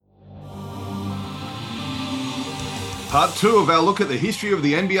Part 2 of our look at the history of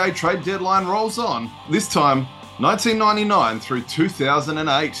the NBA trade deadline rolls on, this time 1999 through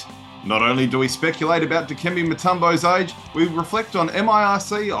 2008. Not only do we speculate about Dikembe Mutombo's age, we reflect on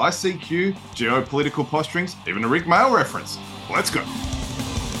MIRC, ICQ, geopolitical posturings, even a Rick Mail reference. Let's go.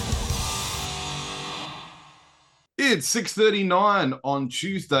 It's 6:39 on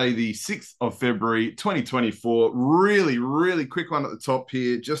Tuesday, the 6th of February, 2024. Really quick one at the top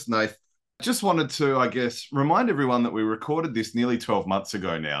here. Just Nath. Just wanted to, remind everyone that we recorded this nearly 12 months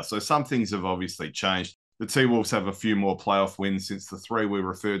ago now. So some things have obviously changed. The T-Wolves have a few more playoff wins since the three we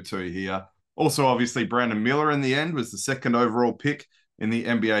referred to here. Also, obviously, Brandon Miller in the end was the second overall pick in the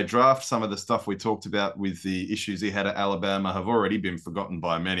NBA draft. Some of the stuff we talked about with the issues he had at Alabama have already been forgotten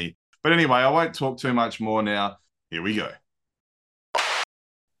by many. But anyway, I won't talk too much more now. Here we go.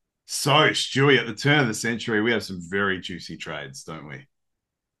 So, Stewie, at the turn of the century, we have some very juicy trades, don't we?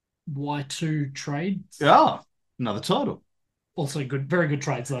 Y2 trades. Yeah, another title. Also good, very good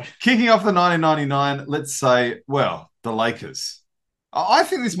trades though. Kicking off the 1999, let's say, the Lakers. I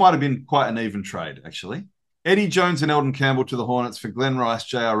think this might have been quite an even trade, actually. Eddie Jones and Elden Campbell to the Hornets for Glenn Rice,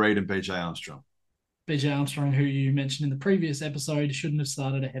 J.R. Reid, and B.J. Armstrong. B.J. Armstrong, who you mentioned in the previous episode, shouldn't have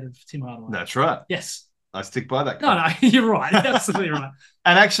started ahead of Tim Hardaway. That's right. Yes. I stick by that. No, you're right. Absolutely right.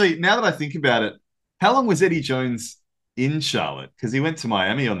 And actually, now that I think about it, how long was Eddie Jones in Charlotte? Because he went to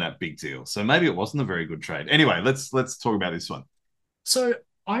Miami on that big deal. So maybe it wasn't a very good trade. Anyway, let's talk about this one. So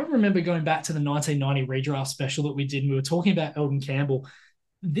I remember going back to the 1990 redraft special that we did, and we were talking about Elden Campbell.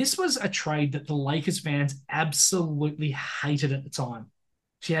 This was a trade that the Lakers fans absolutely hated at the time.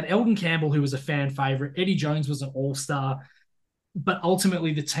 She had Elden Campbell, who was a fan favorite. Eddie Jones was an all-star. But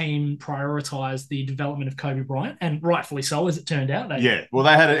ultimately, the team prioritized the development of Kobe Bryant, and rightfully so, as it turned out. They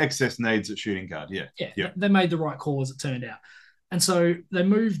had excess needs at shooting guard. Yeah. They made the right call, as it turned out. And so they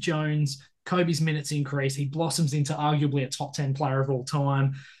moved Jones. Kobe's minutes increase. He blossoms into arguably a top 10 player of all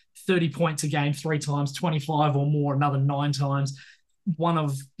time. 30 points a game 3 times, 25 or more another 9 times. One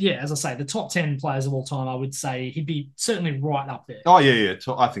of, as I say, the top 10 players of all time, I would say he'd be certainly right up there. Oh, yeah.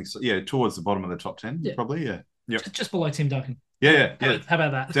 I think so. Yeah, towards the bottom of the top 10, probably, yeah. Yep. Just below Tim Duncan. Yeah. How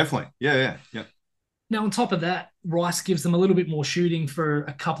about that? Definitely. Yeah. Now, on top of that, Rice gives them a little bit more shooting for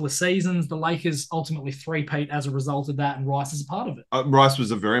a couple of seasons. The Lakers ultimately three-peat as a result of that, and Rice is a part of it. Rice was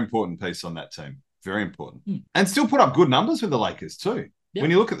a very important piece on that team. Very important. And still put up good numbers with the Lakers too. Yep.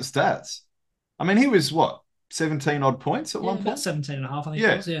 When you look at the stats. I mean, he was, 17-odd points at one point? About 17 and a half, I think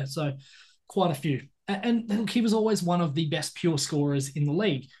it was. Yeah, so quite a few. And look, he was always one of the best pure scorers in the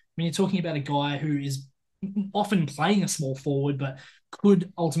league. I mean, you're talking about a guy who is often playing a small forward, but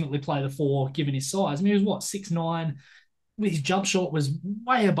could ultimately play the 4 given his size. I mean, he was 6'9". His jump shot was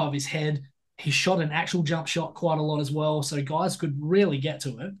way above his head. He shot an actual jump shot quite a lot as well, so guys could really get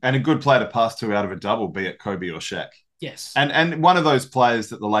to it. And a good player to pass to out of a double, be it Kobe or Shaq. Yes. And one of those players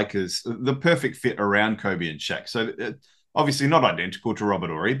that the Lakers, the perfect fit around Kobe and Shaq. So obviously not identical to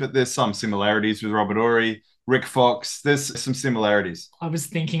Robert Horry, but there's some similarities with Robert Horry. Rick Fox, there's some similarities. I was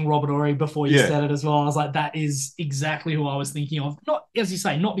thinking Robert Horry before you said it as well. I was like, that is exactly who I was thinking of. Not, as you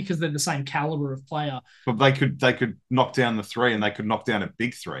say, not because they're the same caliber of player. But they could knock down the 3 and they could knock down a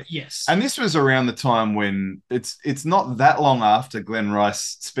big 3. Yes. And this was around the time when it's not that long after Glenn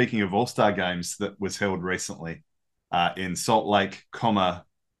Rice, speaking of All-Star games that was held recently in Salt Lake,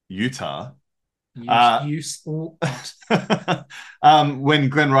 Utah. When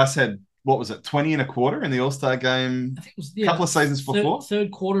Glenn Rice had, 20 and a quarter in the All-Star game? I think it was a couple of seasons before. Third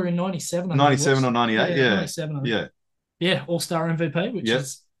quarter in 97. 97 or 98, yeah. 97. Yeah, All-Star MVP, which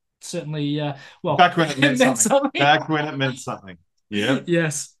is certainly, back when it meant something. Back when it meant something. Yeah.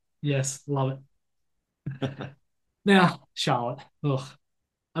 Yes, love it. Now, Charlotte. Ugh.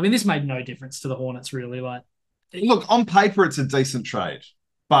 I mean, this made no difference to the Hornets, really. Look, on paper, it's a decent trade,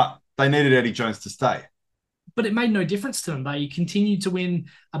 but they needed Eddie Jones to stay. But it made no difference to them. They continued to win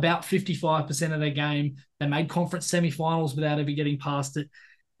about 55% of their game. They made conference semifinals without ever getting past it.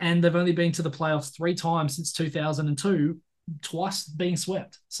 And they've only been to the playoffs 3 times since 2002, twice being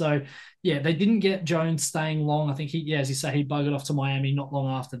swept. So, they didn't get Jones staying long. I think as you say, he buggered off to Miami not long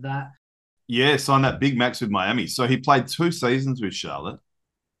after that. Yeah, signed that big max with Miami. So he played 2 seasons with Charlotte.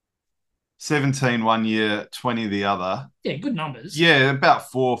 17 one year, 20 the other. Yeah, good numbers. Yeah,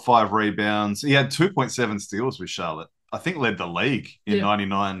 about 4 or 5 rebounds. He had 2.7 steals with Charlotte. I think led the league in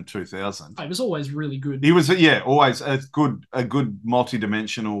 99, 2000. He was always really good. He was, always a good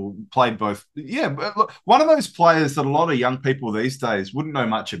multi-dimensional, played both. Yeah, one of those players that a lot of young people these days wouldn't know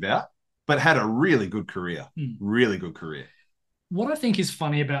much about, but had a really good career. Really good career. What I think is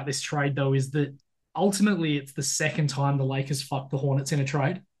funny about this trade, though, is that ultimately it's the second time the Lakers fucked the Hornets in a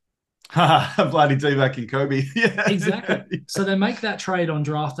trade. Bloody D-Mac and Kobe. Yeah. Exactly. So they make that trade on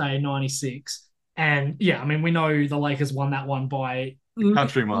draft day in 96. And yeah, I mean, we know the Lakers won that one by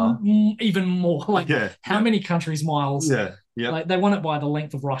Country mile. even more. Like, how many countries miles? Yeah. Yeah. Like, they won it by the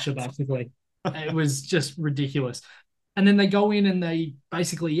length of Russia, basically. It was just ridiculous. And then they go in and they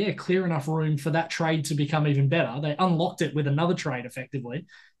basically, clear enough room for that trade to become even better. They unlocked it with another trade, effectively,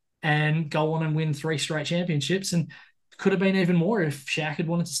 and go on and win 3 straight championships. And could have been even more if Shaq had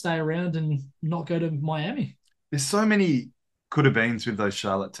wanted to stay around and not go to Miami. There's so many could have beens with those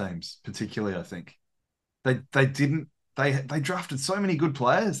Charlotte teams, particularly. I think they didn't. They drafted so many good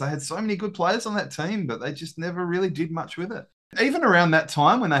players. They had so many good players on that team, but they just never really did much with it. Even around that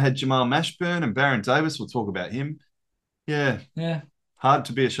time when they had Jamal Mashburn and Baron Davis, we'll talk about him. Yeah. Hard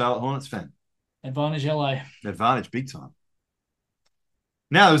to be a Charlotte Hornets fan. Advantage LA. Advantage big time.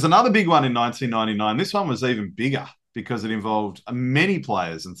 Now, there was another big one in 1999. This one was even bigger because it involved many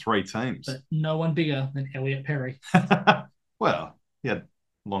players and 3 teams. But no one bigger than Elliot Perry. Well, he had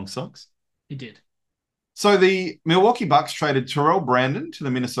long socks. He did. So the Milwaukee Bucks traded Terrell Brandon to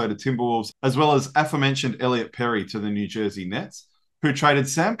the Minnesota Timberwolves, as well as aforementioned Elliot Perry to the New Jersey Nets, who traded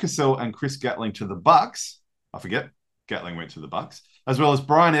Sam Cassell and Chris Gatling to the Bucks. I forget, Gatling went to the Bucks, as well as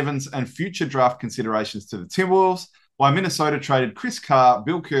Brian Evans and future draft considerations to the Timberwolves, while Minnesota traded Chris Carr,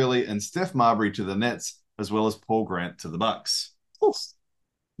 Bill Curley, and Steph Marbury to the Nets, as well as Paul Grant to the Bucks. Oof.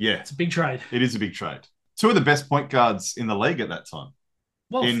 Yeah. It's a big trade. It is a big trade. 2 of the best point guards in the league at that time.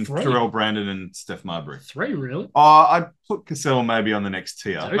 Well, in 3. Terrell Brandon and Steph Marbury. 3, really? I'd put Cassell maybe on the next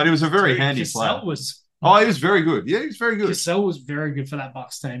tier, but he was a very handy player. He was very good. Yeah, he was very good. Cassell was very good for that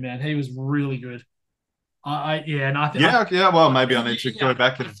Bucks team, man. He was really good. Well, maybe I need to go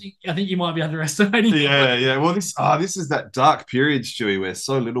back and. I think you might be underestimating. Yeah. Well, this is that dark period, Stewie, where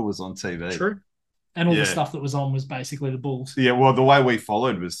so little was on TV. True. And all the stuff that was on was basically the Bulls. Yeah, well, the way we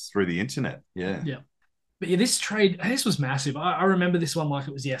followed was through the internet. Yeah. Yeah. But yeah, this was massive. I remember this one like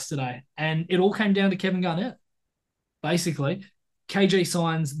it was yesterday. And it all came down to Kevin Garnett. Basically, KG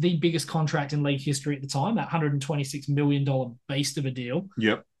signs the biggest contract in league history at the time, that $126 million beast of a deal.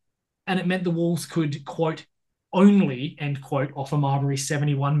 Yep. And it meant the Wolves could, quote, only, end quote, offer Marbury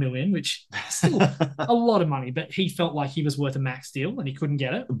 $71 million, which is still a lot of money, but he felt like he was worth a max deal and he couldn't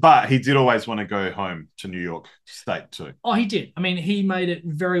get it. But he did always want to go home to New York State too. Oh, he did. I mean, he made it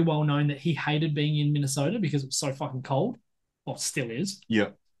very well known that he hated being in Minnesota because it was so fucking cold. Well, it still is.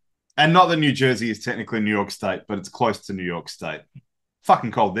 Yep. And not that New Jersey is technically New York State, but it's close to New York State.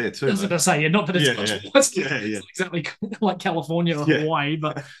 Fucking cold there too. I was going to say, not that it's exactly like California or Hawaii,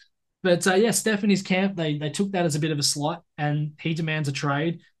 but Steph and his camp, they took that as a bit of a slight, and he demands a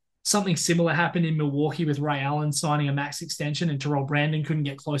trade. Something similar happened in Milwaukee with Ray Allen signing a max extension, and Terrell Brandon couldn't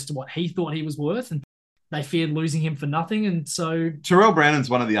get close to what he thought he was worth, and they feared losing him for nothing. And so Terrell Brandon's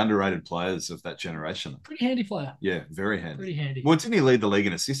one of the underrated players of that generation. Pretty handy player. Yeah, very handy. Pretty handy. Well, didn't he lead the league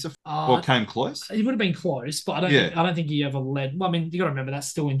in assists or came close? He would have been close, but I don't think he ever led. Well, I mean, you got to remember that's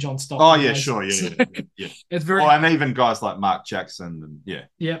still in John Stockton. Oh yeah, sure, yeah. It's very. and even guys like Mark Jackson and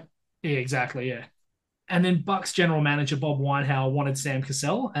Yep. Yeah, exactly. Yeah. And then Bucks general manager Bob Weinhauer wanted Sam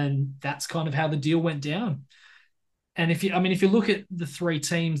Cassell, and that's kind of how the deal went down. And if you look at the 3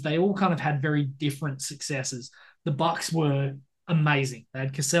 teams, they all kind of had very different successes. The Bucks were amazing. They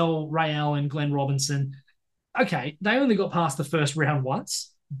had Cassell, Ray Allen, Glenn Robinson. Okay, they only got past the first round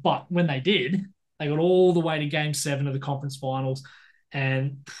once, but when they did, they got all the way to Game 7 of the conference finals,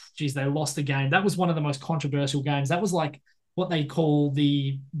 and they lost the game. That was one of the most controversial games. That was like what they call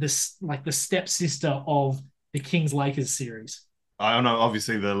the stepsister of the Kings Lakers series. I don't know,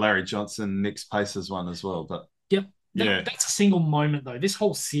 obviously the Larry Johnson Knicks Pacers one as well, but that's a single moment though. This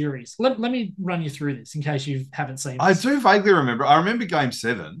whole series. Let me run you through this in case you haven't seen this. I do vaguely remember. I remember Game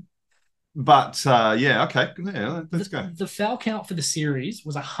 7, but okay, let's go. The foul count for the series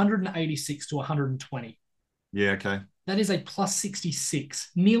was 186 to 120. Yeah, okay. That is a plus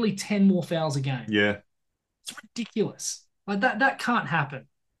 66, nearly 10 more fouls a game. Yeah, it's ridiculous. Like that can't happen,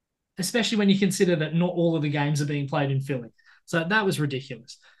 especially when you consider that not all of the games are being played in Philly. So that was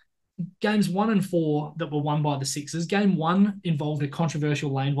ridiculous. Games 1 and 4 that were won by the Sixers. Game 1 involved a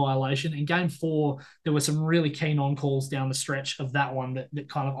controversial lane violation. In Game 4, there were some really keen on-calls down the stretch of that one that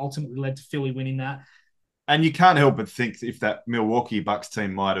kind of ultimately led to Philly winning that. And you can't help but think if that Milwaukee Bucks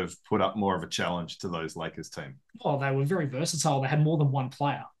team might have put up more of a challenge to those Lakers team. Oh, they were very versatile. They had more than one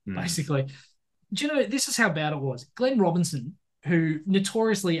player, basically. Do you know, this is how bad it was. Glenn Robinson, who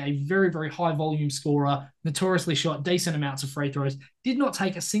notoriously a very, very high volume scorer, notoriously shot decent amounts of free throws, did not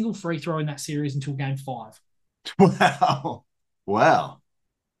take a single free throw in that series until Game 5. Wow.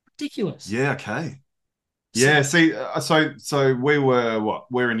 Ridiculous. Yeah, okay. Yeah, see, so we were what?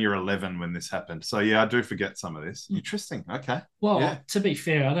 We're in year 11 when this happened. So yeah, I do forget some of this. Interesting. Okay. Well, yeah. to be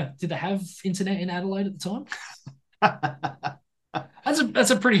fair, did they have internet in Adelaide at the time?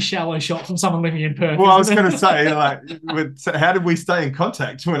 That's a pretty shallow shot from someone living in Perth. Well, I was going to say, like, how did we stay in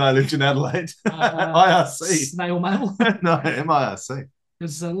contact when I lived in Adelaide? IRC. Snail mail. No, MIRC.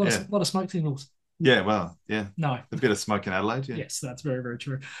 There's a lot of smoke signals. Yeah, well, yeah. No. A bit of smoke in Adelaide, yeah. Yes, that's very, very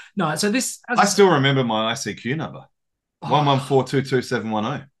true. No, so this... I still remember my ICQ number.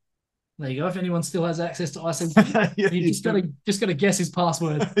 114222710. There you go. If anyone still has access to ICQ, you just got to guess his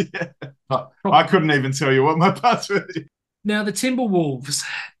password. Yeah. I couldn't even tell you what my password is. Now, the Timberwolves...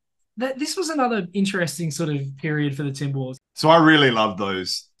 This was another interesting sort of period for the Timberwolves. So I really love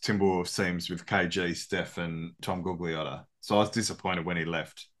those Timberwolves teams with KG, Steph, and Tom Gugliotta. So I was disappointed when he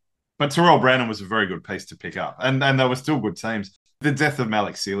left. But Terrell Brandon was a very good piece to pick up. And they were still good teams. The death of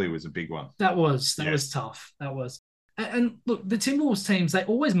Malik Sealy was a big one. That was tough. That was. And look, the Timberwolves teams, they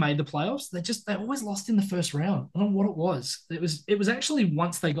always made the playoffs. They always lost in the first round. I don't know what it was. It was actually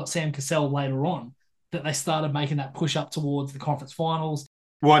once they got Sam Cassell later on that they started making that push up towards the conference finals.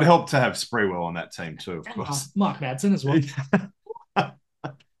 Well, it helped to have Sprewell on that team too, of course. Mark Madsen as well.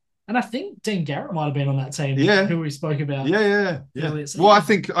 And I think Dean Garrett might have been on that team. Yeah, who we spoke about. Yeah. Well, I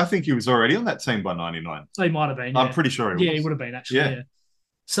think he was already on that team by '99. So he might have been. Yeah. I'm pretty sure he was. Yeah, he would have been actually. Yeah.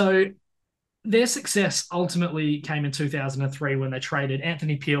 So their success ultimately came in 2003 when they traded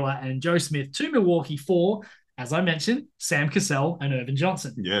Anthony Peeler and Joe Smith to Milwaukee for, as I mentioned, Sam Cassell and Irvin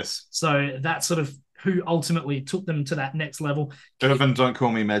Johnson. Yes. So that's sort of who ultimately took them to that next level. Irvin, don't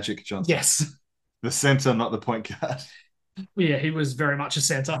call me Magic Johnson. Yes. The center, not the point guard. Yeah, he was very much a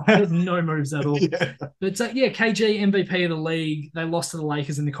center. Had no moves at all. Yeah. But KG, MVP of the league. They lost to the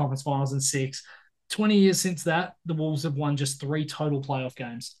Lakers in the conference finals in 6. 20 years since that, the Wolves have won just 3 total playoff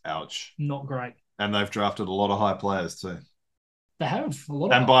games. Ouch. Not great. And they've drafted a lot of high players too. They have a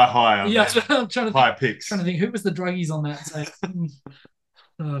lot. And by high, I'm trying to high picks. Trying to think who was the druggies on that. So,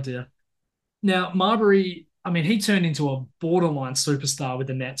 oh dear. Now Marbury, he turned into a borderline superstar with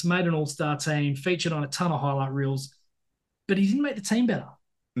the Nets. Made an All-Star team, featured on a ton of highlight reels. But he didn't make the team better.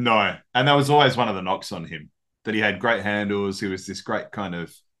 No. And that was always one of the knocks on him, that he had great handles. He was this great kind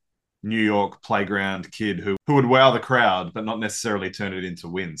of New York playground kid who would wow the crowd, but not necessarily turn it into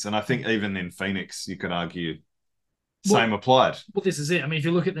wins. And I think even in Phoenix, you could argue same applied. Well, this is it. If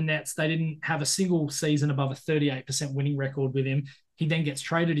you look at the Nets, they didn't have a single season above a 38% winning record with him. He then gets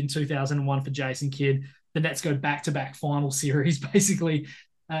traded in 2001 for Jason Kidd. The Nets go back-to-back final series, basically,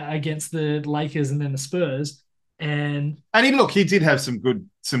 against the Lakers and then the Spurs. And he did have some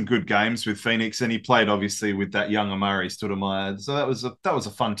good games with Phoenix, and he played obviously with that young Amari Stoudemire. So that was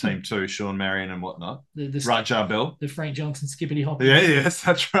a fun team too. Sean Marion and whatnot. Raja Bell, the Frank Johnson skippity hop. Yes,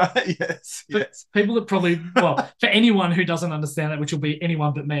 that's right. Yes. People that probably for anyone who doesn't understand that, which will be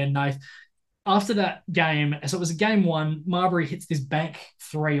anyone but me and Nath. After that game, so it was a game 1. Marbury hits this bank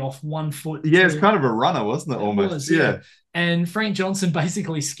 3 off 1 foot. Yeah, it's kind of a runner, wasn't it? Almost. Yeah. And Frank Johnson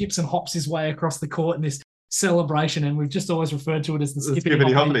basically skips and hops his way across the court in this celebration, and we've just always referred to it as the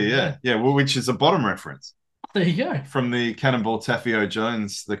skippity hoppity. Yeah. Well, which is a bottom reference. There you go. From the Cannonball Taffy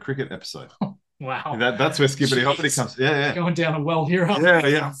Jones, the cricket episode. Wow. That's where skippity hoppity comes. Yeah. Going down a well here.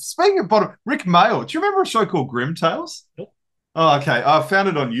 Yeah. Speaking of bottom, Rick Mail. Do you remember a show called Grim Tales? Nope. Oh, okay. I found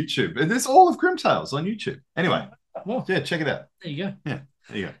it on YouTube. There's all of Grim Tales on YouTube. Anyway, check it out. There you go. Yeah,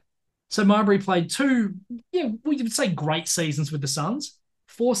 there you go. So Marbury played 2, we would say great seasons with the Suns.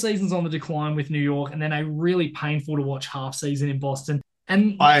 4 seasons on the decline with New York, and then a really painful to watch half season in Boston.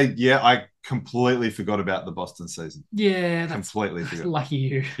 And I completely forgot about the Boston season. Yeah, completely forgot. Lucky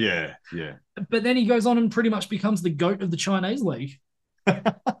you. Yeah. But then he goes on and pretty much becomes the GOAT of the Chinese league.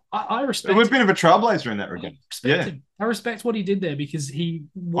 I respect. We're a bit of a trailblazer in that regard. I respect what he did there because he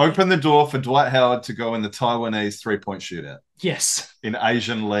opened the door for Dwight Howard to go in the Taiwanese 3-point shootout. Yes, in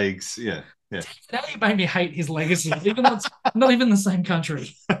Asian leagues. Yeah. Now you made me hate his legacy, even though it's not even the same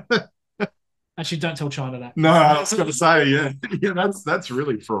country. Actually, don't tell China that. No, I was going to say, yeah, that's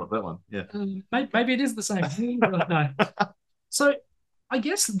really fraught, that one. Yeah, maybe it is the same. No. So, I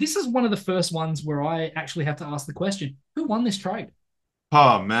guess this is one of the first ones where I actually have to ask the question: who won this trade?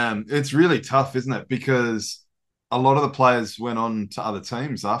 Oh man, it's really tough, isn't it? Because a lot of the players went on to other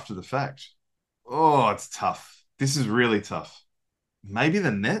teams after the fact. Oh, it's tough. This is really tough. Maybe the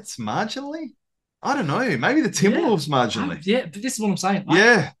Nets marginally? I don't know. Maybe the Timberwolves marginally. But this is what I'm saying.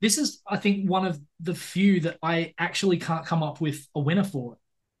 This is, I think, one of the few that I actually can't come up with a winner for.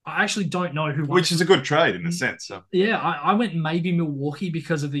 I actually don't know who won. Which is a good trade in a sense. So. Yeah, I went maybe Milwaukee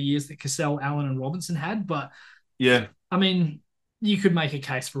because of the years that Cassell, Allen, and Robinson had. But, yeah, You could make a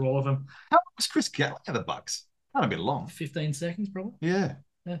case for all of them. How long was Chris Gayle at the Bucks? Not a bit long. 15 seconds, probably. Yeah.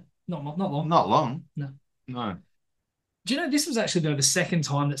 Yeah. Not long. Not long. No. Do you know this was actually though the second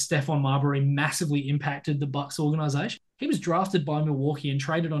time that Stephon Marbury massively impacted the Bucks organization? He was drafted by Milwaukee and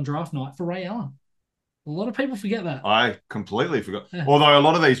traded on draft night for Ray Allen. A lot of people forget that. I completely forgot. Yeah. Although a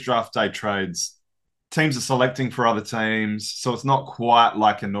lot of these draft day trades, teams are selecting for other teams, so it's not quite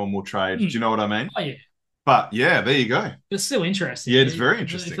like a normal trade. Do you know what I mean? Oh, yeah. But yeah, there you go. It's still interesting. Yeah, it's very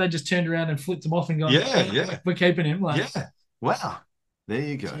interesting. If they just turned around and flipped him off and gone, yeah, we're keeping him. Like, yeah. Wow. There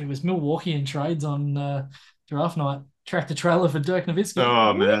you go. It was Milwaukee in trades on draft night. Tractor trailer for Dirk Nowitzki.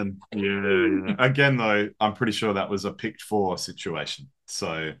 Oh, man. Yeah. Again, though, I'm pretty sure that was a picked for situation.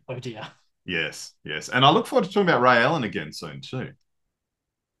 So. Oh, dear. Yes. And I look forward to talking about Ray Allen again soon, too.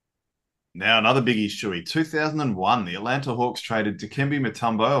 Now, another biggie, Shuey. 2001, the Atlanta Hawks traded Dikembe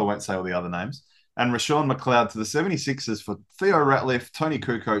Mutombo, I won't say all the other names, and Rashawn McLeod to the 76ers for Theo Ratliff, Tony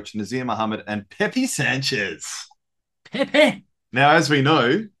Kukoc, Nazir Muhammad, and Pepe Sanchez. Pepe! Now, as we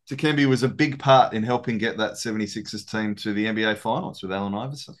know, Dikembe was a big part in helping get that 76ers team to the NBA Finals with Allen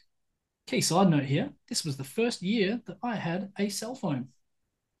Iverson. Key side note here, this was the first year that I had a cell phone.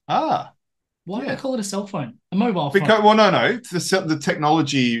 Ah. Why do I call it a cell phone? A mobile phone? Well, no. The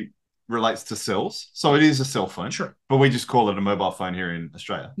technology relates to cells, so it is a cell phone. True. But we just call it a mobile phone here in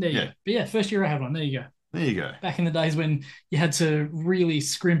Australia. There you go. But yeah, first year I had one. There you go. Back in the days when you had to really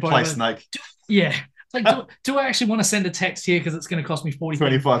scrimp over. Play Snake. Yeah. Like, do I actually want to send a text here because it's going to cost me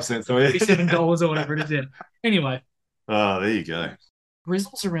 25 cents or $47 or whatever it is? Yeah. Anyway. Oh, there you go.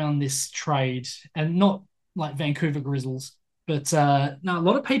 Grizzles around this trade, and not like Vancouver Grizzles, but a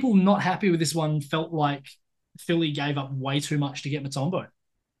lot of people not happy with this one felt like Philly gave up way too much to get Mutombo.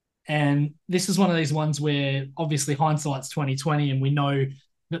 And this is one of these ones where obviously hindsight's 2020 and we know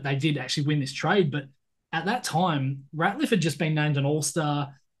that they did actually win this trade. But at that time, Ratliff had just been named an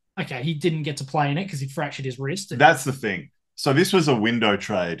all-star. Okay, he didn't get to play in it because he fractured his wrist. That's the thing. So this was a window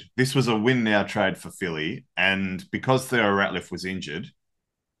trade. This was a win-now trade for Philly. And because Theo Ratliff was injured,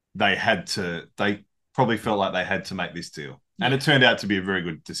 they probably felt like they had to make this deal. Yeah. And it turned out to be a very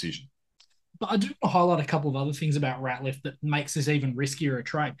good decision. But I do want to highlight a couple of other things about Ratliff that makes this even riskier a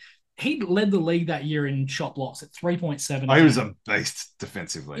trade. He led the league that year in shot blocks at 3.7. Oh, he was a beast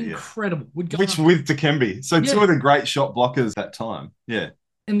defensively. Incredible. Yeah. Which with Dikembe. So two of the great shot blockers that time. Yeah.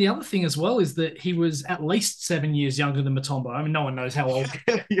 And the other thing as well is that he was at least 7 years younger than Mutombo. I mean, no one knows how old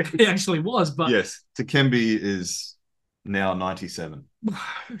he actually was. But yes, Dikembe is now 97.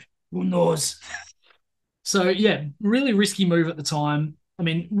 Who knows? So, yeah, really risky move at the time. I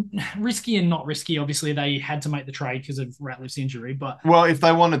mean, risky and not risky. Obviously, they had to make the trade because of Ratliff's injury. But well, if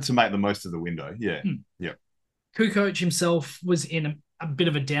they wanted to make the most of the window, yeah. Kukoc himself was in a bit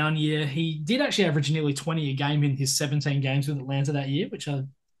of a down year. He did actually average nearly 20 a game in his 17 games with Atlanta that year, which I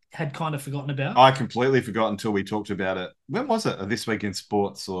had kind of forgotten about. I completely forgot until we talked about it. When was it? This Week in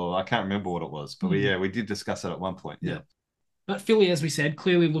Sports, or I can't remember what it was. But we did discuss it at one point. Yeah. But Philly, as we said,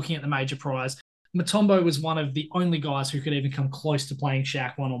 clearly looking at the major prize. Mutombo was one of the only guys who could even come close to playing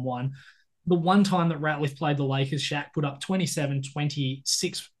Shaq one-on-one. The one time that Ratliff played the Lakers, Shaq put up 27,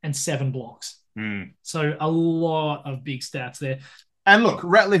 26, and 7 blocks. So a lot of big stats there. And look,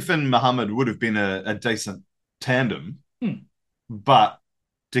 Ratliff and Muhammad would have been a decent tandem, but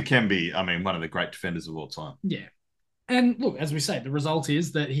Dikembe, I mean, one of the great defenders of all time. Yeah. And look, as we say, the result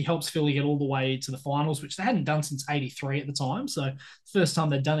is that he helps Philly get all the way to the finals, which they hadn't done since 83 at the time. So first time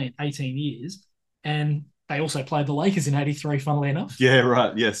they'd done it in 18 years. And they also played the Lakers in 83, funnily enough. Yeah,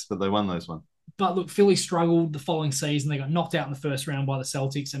 right. Yes, but they won those ones. But look, Philly struggled the following season. They got knocked out in the first round by the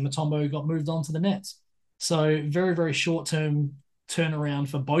Celtics, and Mutombo got moved on to the Nets. So very, very short-term turnaround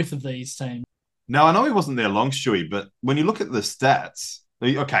for both of these teams. Now, I know he wasn't there long, Stewie, but when you look at the stats,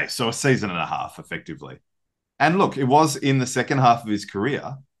 okay, so a season and a half, effectively. And look, it was in the second half of his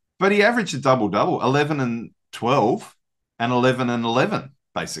career, but he averaged a double-double, 11 and 12 and 11 and 11,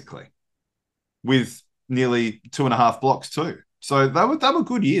 basically, with nearly 2.5 blocks too. So they were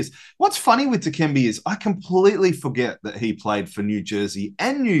good years. What's funny with Dikembe is I completely forget that he played for New Jersey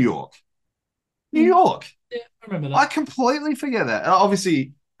and New York. New York. Yeah, I remember that. I completely forget that. And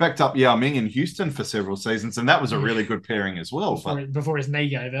obviously backed up Yao Ming in Houston for several seasons, and that was a really good pairing as well. Before his knee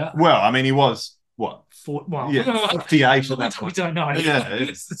gave out. Well, I mean, he was, what? 58 at that point. We don't know.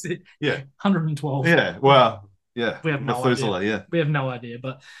 Yeah. Yeah. 112. Yeah, well, yeah. We have no idea. Yeah. We have no idea,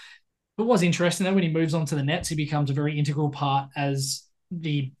 but it was interesting that when he moves on to the Nets, he becomes a very integral part as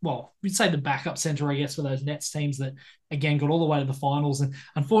we'd say the backup center, I guess, for those Nets teams that, again, got all the way to the finals. And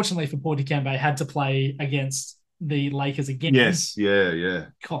unfortunately for poor Dikembe, had to play against the Lakers again. Yes, yeah.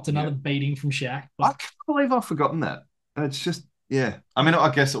 Copped another beating from Shaq. I can't believe I've forgotten that. It's just, Yeah. I mean,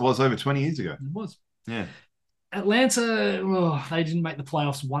 I guess it was over 20 years ago. It was. Yeah. Atlanta, they didn't make the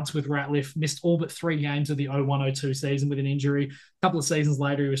playoffs once with Ratliff, missed all but 3 games of the 01-02 season with an injury. A couple of seasons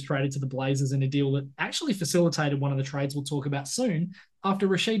later, he was traded to the Blazers in a deal that actually facilitated one of the trades we'll talk about soon after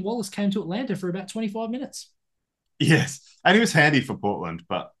Rasheed Wallace came to Atlanta for about 25 minutes. Yes. And he was handy for Portland,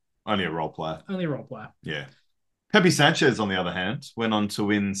 but only a role player. Only a role player. Yeah. Pepe Sanchez, on the other hand, went on to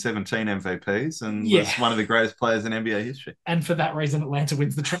win 17 MVPs and was one of the greatest players in NBA history. And for that reason, Atlanta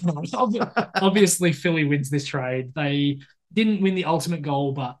wins the trade. Obviously, Philly wins this trade. They didn't win the ultimate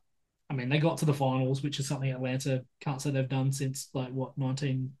goal, but I mean, they got to the finals, which is something Atlanta can't say they've done since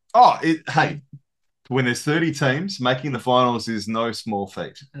 19. Hey, when there's 30 teams, making the finals is no small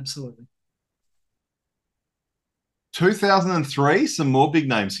feat. Absolutely. 2003, some more big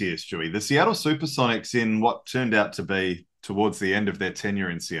names here, Stewie. The Seattle Supersonics, in what turned out to be towards the end of their tenure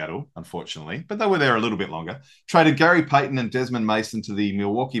in Seattle, unfortunately, but they were there a little bit longer, traded Gary Payton and Desmond Mason to the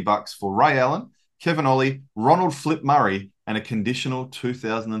Milwaukee Bucks for Ray Allen, Kevin Ollie, Ronald Flip Murray, and a conditional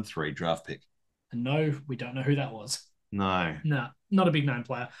 2003 draft pick. And no, we don't know who that was. No, not a big name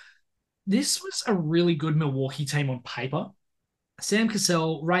player. This was a really good Milwaukee team on paper. Sam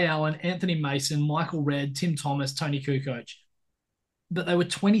Cassell, Ray Allen, Anthony Mason, Michael Redd, Tim Thomas, Tony Kukoc. But they were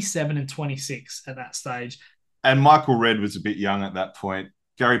 27 and 26 at that stage. And Michael Redd was a bit young at that point.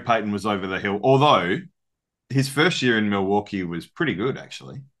 Gary Payton was over the hill, although his first year in Milwaukee was pretty good,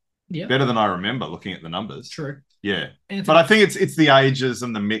 actually. Yeah. Better than I remember looking at the numbers. True. Yeah. But I think it's the ages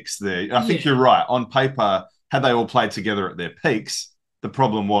and the mix there. I think you're right. On paper, had they all played together at their peaks, the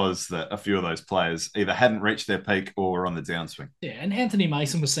problem was that a few of those players either hadn't reached their peak or were on the downswing. Yeah, and Anthony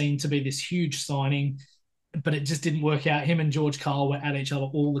Mason was seen to be this huge signing, but it just didn't work out. Him and George Karl were at each other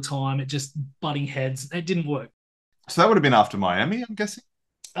all the time. It just butting heads. It didn't work. So that would have been after Miami, I'm guessing?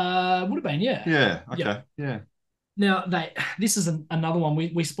 Would have been, yeah. Yeah, okay, yeah. Now, this is another one.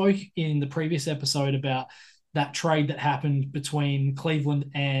 We spoke in the previous episode about that trade that happened between Cleveland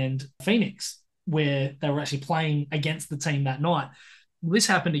and Phoenix, where they were actually playing against the team that night. This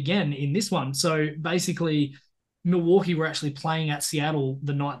happened again in this one. So basically, Milwaukee were actually playing at Seattle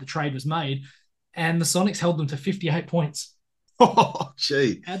the night the trade was made, and the Sonics held them to 58 points. Oh,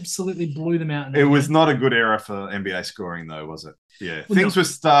 gee. Absolutely blew them out. It was not a good era for NBA scoring, though, was it? Yeah. Well, Things were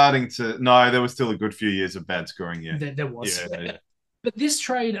starting to... No, there was still a good few years of bad scoring, yeah. There was. Yeah. But this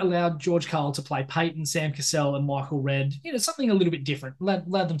trade allowed George Karl to play Payton, Sam Cassell, and Michael Redd. Something a little bit different.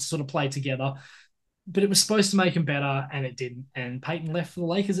 Allowed them to sort of play together. But it was supposed to make him better, and it didn't. And Payton left for the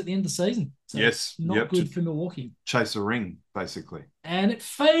Lakers at the end of the season. So yes. Not good for Milwaukee. Chase a ring, basically. And it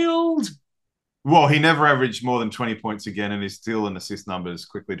failed. Well, he never averaged more than 20 points again, and his steal and assist numbers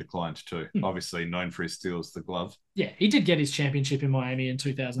quickly declined too. Obviously, known for his steals, the glove. Yeah, he did get his championship in Miami in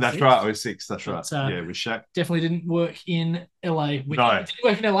 2006. That's right, 06, that's right. Yeah, with Shaq. Definitely didn't work in LA. Didn't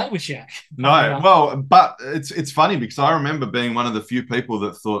work in LA with Shaq. No, well, but it's funny because I remember being one of the few people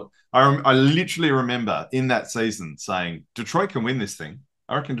that thought, I literally remember in that season saying, Detroit can win this thing.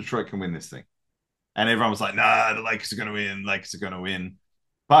 I reckon Detroit can win this thing. And everyone was like, nah, the Lakers are going to win. Lakers are going to win.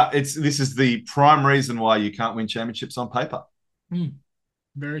 But this is the prime reason why you can't win championships on paper.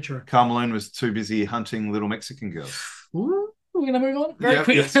 Very true. Karl Malone was too busy hunting little Mexican girls. Ooh, we're going to move on very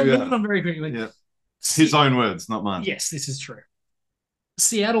quickly. Yes, moving on very quickly. Yeah. His own words, not mine. Yes, this is true.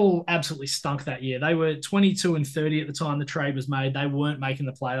 Seattle absolutely stunk that year. They were 22 and 30 at the time the trade was made. They weren't making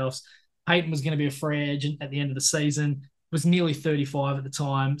the playoffs. Payton was going to be a free agent at the end of the season. Was nearly 35 at the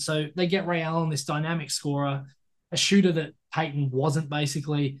time. So they get Ray Allen, this dynamic scorer, a shooter that Payton wasn't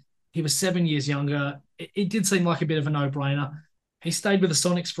basically. He was 7 years younger. It did seem like a bit of a no-brainer. He stayed with the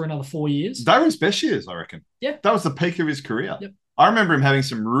Sonics for another 4 years. They were his best years, I reckon. Yeah. That was the peak of his career. Yep. I remember him having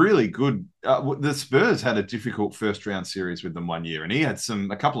some really good... the Spurs had a difficult first-round series with them one year, and he had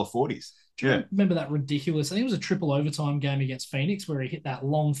a couple of 40s. Do you remember that ridiculous... I think it was a triple overtime game against Phoenix where he hit that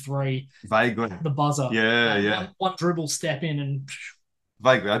long three. Vaguely. The buzzer. Yeah. One dribble, step in, and...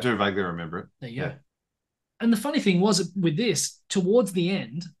 Vaguely. I do vaguely remember it. There you go. And the funny thing was with this, towards the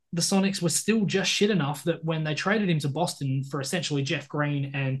end, the Sonics were still just shit enough that when they traded him to Boston for essentially Jeff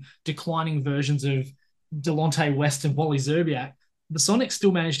Green and declining versions of Delonte West and Wally Zerbiak, the Sonics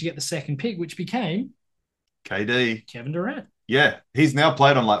still managed to get the second pick, which became... KD. Kevin Durant. Yeah. He's now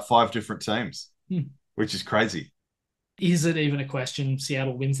played on like 5 different teams, which is crazy. Is it even a question?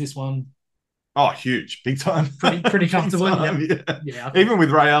 Seattle wins this one. Oh, huge. Big time. Pretty comfortably. Yeah. Even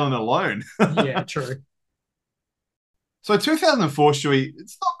with Ray Allen alone. Yeah, true. So 2004, Stewie,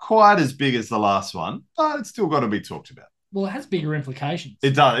 it's not quite as big as the last one, but it's still got to be talked about. Well, it has bigger implications.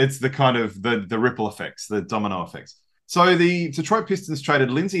 It does. It's the kind of the ripple effects, the domino effects. So the Detroit Pistons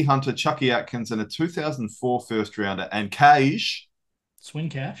traded Lindsey Hunter, Chucky Atkins, and a 2004 first rounder, and Cage. Swin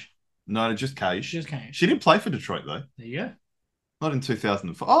Cash. No, just Cage. Just Cage. She didn't play for Detroit, though. There you go. Not in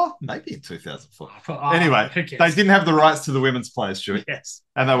 2004. Oh, maybe in 2004. Oh, anyway, they didn't have the rights to the women's players, Stuart. Yes.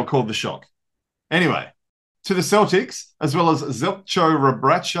 And they were called the Shock. Anyway, to the Celtics, as well as Zelcho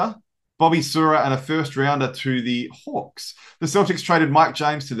Rabracha, Bobby Sura, and a first rounder to the Hawks. The Celtics traded Mike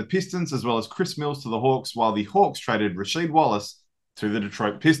James to the Pistons, as well as Chris Mills to the Hawks, while the Hawks traded Rasheed Wallace to the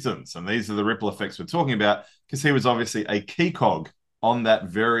Detroit Pistons. And these are the ripple effects we're talking about, because he was obviously a key cog on that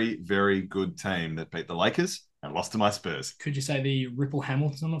very, very good team that beat the Lakers and lost to my Spurs. Could you say the Ripple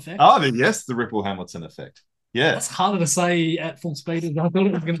Hamilton effect? Oh, yes, the Ripple Hamilton effect. Yeah. That's harder to say at full speed as I thought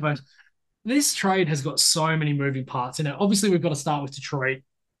it was going to be. This trade has got so many moving parts in it. Obviously, we've got to start with Detroit.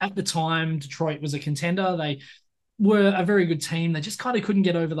 At the time, Detroit was a contender. They were a very good team. They just kind of couldn't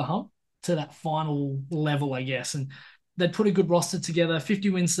get over the hump to that final level, I guess. And they'd put a good roster together,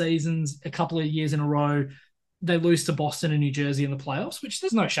 50-win seasons, a couple of years in a row. They lose to Boston and New Jersey in the playoffs, which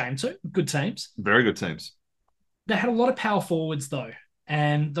there's no shame to. Good teams. Very good teams. They had a lot of power forwards, though.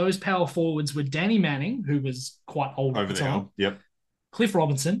 And those power forwards were Danny Manning, who was quite old over at the time. Hill. Yep. Cliff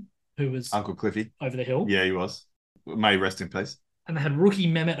Robinson, who was Uncle Cliffy. Over the hill. Yeah, he was. May rest in peace. And they had rookie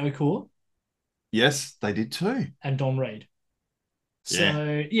Mehmet Okur. Yes, they did too. And Don Reed. So,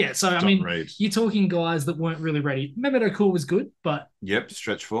 Don I mean, Reed. You're talking guys that weren't really ready. Mehmet Okur was good, but... Yep,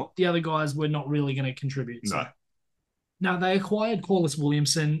 stretch for. The other guys were not really going to contribute. So. No. Now, they acquired Corliss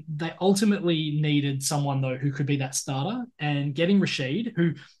Williamson. They ultimately needed someone, though, who could be that starter. And getting Rasheed,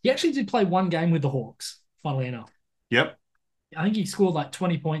 who he actually did play one game with the Hawks, funnily enough. Yep. I think he scored like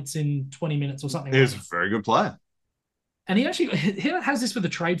 20 points in 20 minutes or something. He was a very good player. And he has this with a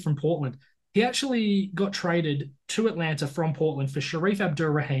trade from Portland. He actually got traded to Atlanta from Portland for Sharif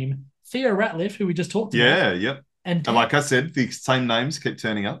Abdur-Rahim, Theo Ratliff, who we just talked about. Yeah, yep. And like I said, the same names keep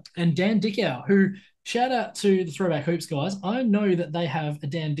turning up. And Dan Dickau, who, shout out to the Throwback Hoops guys. I know that they have a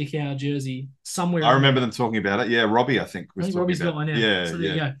Dan Dickau jersey somewhere. I remember them talking about it. Yeah, Robbie, I think. I think Robbie's got one, yeah. So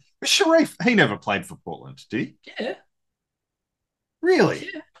there you go. But Sharif, he never played for Portland, did he? Yeah. Really?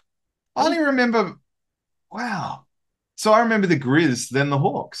 Yeah. I only remember, wow. So I remember the Grizz, then the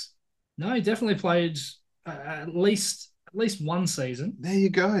Hawks. No, he definitely played at least one season. There you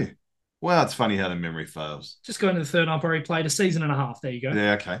go. Wow, it's funny how the memory fails. Just going to the third umpire, he played a season and a half. There you go.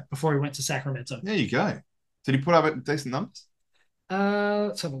 Yeah, okay. Before he went to Sacramento. There you go. Did he put up decent numbers?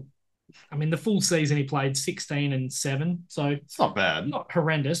 Let's have a I mean, the full season he played 16 and 7. So it's not bad. Not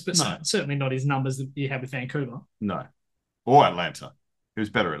horrendous, but no. Certainly not his numbers that he had with Vancouver. No. Or Atlanta. He was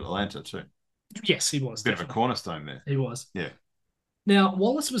better at Atlanta too. Yes, he was. Bit of a cornerstone there. He was. Yeah. Now,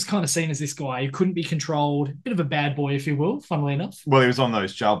 Wallace was kind of seen as this guy who couldn't be controlled, bit of a bad boy, if you will, funnily enough. Well, he was on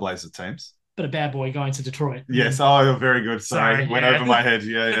those Jailblazer teams. But a bad boy going to Detroit. Yes. Oh, very good. Sorry. Went over my head.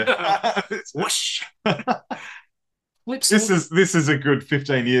 Yeah. Whoosh. This is a good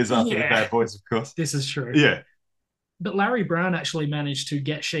 15 years after the Bad Boys, of course. This is true. Yeah. But Larry Brown actually managed to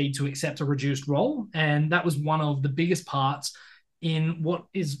get Sheed to accept a reduced role, and that was one of the biggest parts in what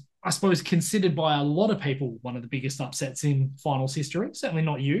is, I suppose, considered by a lot of people one of the biggest upsets in finals history. Certainly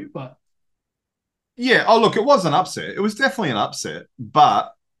not you, but... Yeah. Oh, look, it was an upset. It was definitely an upset,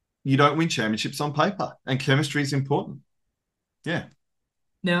 but you don't win championships on paper, and chemistry is important. Yeah.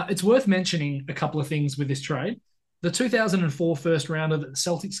 Now, it's worth mentioning a couple of things with this trade. The 2004 first rounder that the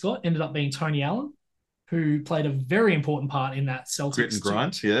Celtics got ended up being Tony Allen, who played a very important part in that Celtics. Grit and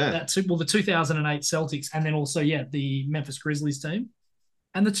grind, yeah. The 2008 Celtics, and then also, the Memphis Grizzlies team.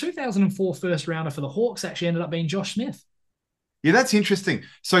 And the 2004 first rounder for the Hawks actually ended up being Josh Smith. Yeah, that's interesting.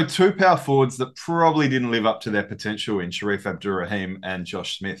 So two power forwards that probably didn't live up to their potential in Sharif Abdur-Rahim and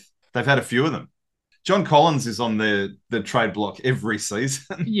Josh Smith. They've had a few of them. John Collins is on the trade block every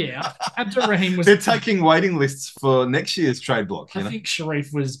season. Yeah, Abdur-Rahim was... They're taking waiting lists for next year's trade block. I think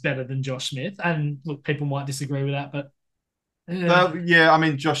Sharif was better than Josh Smith. And look, people might disagree with that, but... I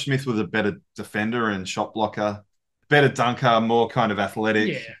mean, Josh Smith was a better defender and shot blocker, better dunker, more kind of athletic.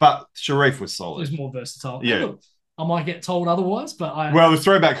 Yeah. But Sharif was solid. He was more versatile. Yeah. Look, I might get told otherwise, but Well, the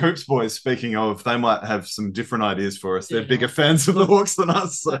Throwback Hoops boys, speaking of, they might have some different ideas for us. They're bigger fans of the Hawks than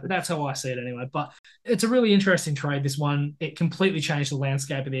us. So. That's how I see it anyway. But it's a really interesting trade, this one. It completely changed the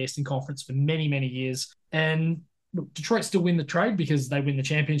landscape of the Eastern Conference for many, many years. And look, Detroit still win the trade because they win the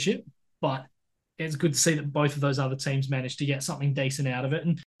championship. But it's good to see that both of those other teams managed to get something decent out of it.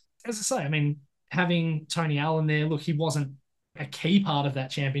 And as I say, I mean, having Tony Allen there, look, he wasn't a key part of that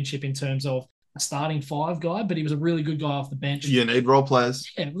championship in terms of a starting five guy, but he was a really good guy off the bench. You need role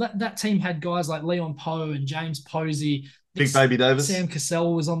players. Yeah, that team had guys like Leon Poe and James Posey, Big Baby Davis. Sam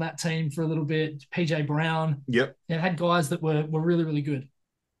Cassell was on that team for a little bit. PJ Brown. Yep. It had guys that were really, really good.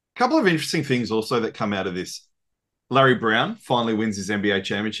 A couple of interesting things also that come out of this. Larry Brown finally wins his NBA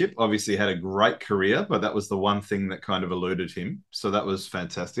championship. Obviously had a great career, but that was the one thing that kind of eluded him. So that was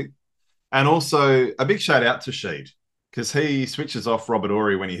fantastic. And also a big shout out to Sheed, because he switches off Robert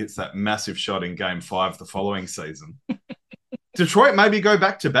Horry when he hits that massive shot in Game 5 the following season. Detroit maybe go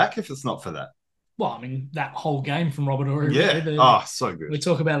back-to-back if it's not for that. Well, I mean, that whole game from Robert Horry. Yeah. Really, so good. We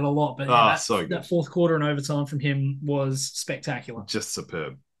talk about it a lot, but so good. That fourth quarter and overtime from him was spectacular. Just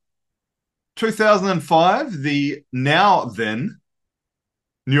superb. 2005, the now then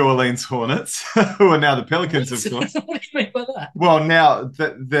New Orleans Hornets, who are now the Pelicans, of course. What do you mean by that? Well, now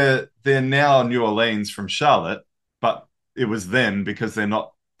they're now New Orleans from Charlotte, but it was then because they're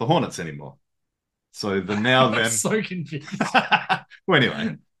not the Hornets anymore. So the now then. I'm so confused. Well,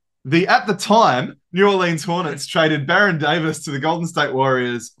 anyway, at the time, New Orleans Hornets traded Baron Davis to the Golden State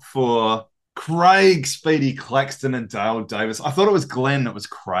Warriors for Craig, Speedy Claxton, and Dale Davis. I thought it was Glenn. It was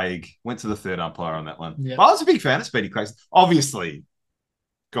Craig. Went to the third umpire on that one. Yep. I was a big fan of Speedy Claxton. Obviously,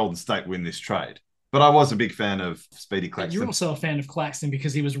 Golden State win this trade, but I was a big fan of Speedy Claxton. You're also a fan of Claxton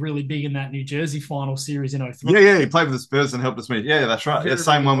because he was really big in that New Jersey final series in 03. Yeah, he played with the Spurs and helped us win. Yeah, that's right.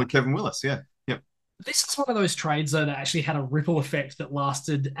 Same one with Kevin Willis. Yeah. Yep. This is one of those trades, though, that actually had a ripple effect that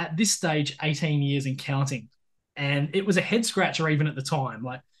lasted, at this stage, 18 years and counting. And it was a head-scratcher even at the time.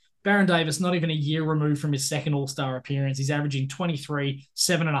 Like, Baron Davis, not even a year removed from his second All-Star appearance. He's averaging 23,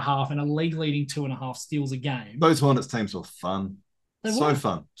 7.5, and a league-leading 2.5 steals a game. Those Hornets teams were fun.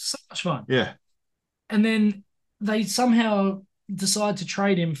 Fun. So much fun. Yeah. And then they somehow decide to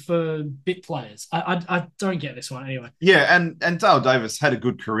trade him for bit players. I don't get this one anyway. Yeah, and Dale Davis had a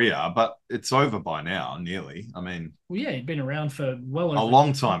good career, but it's over by now, nearly. I mean... Well, yeah, he'd been around for well over... A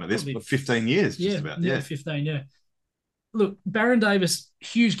long time at this, 15 years just about. Yeah, 15, yeah. Look, Baron Davis,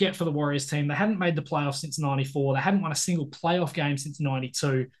 huge get for the Warriors team. They hadn't made the playoffs since 94. They hadn't won a single playoff game since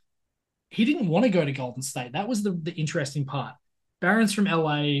 92. He didn't want to go to Golden State. That was the interesting part. Baron's from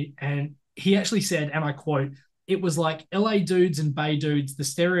LA, and he actually said, and I quote, "It was like LA dudes and Bay dudes. The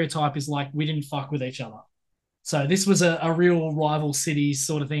stereotype is like we didn't fuck with each other." So this was a real rival cities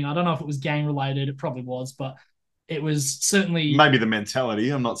sort of thing. I don't know if it was gang related. It probably was, but it was certainly... Maybe the mentality.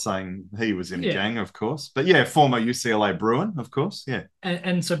 I'm not saying he was in a gang, of course. But yeah, former UCLA Bruin, of course. Yeah.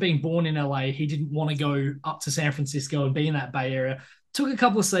 And so being born in LA, he didn't want to go up to San Francisco and be in that Bay Area. Took a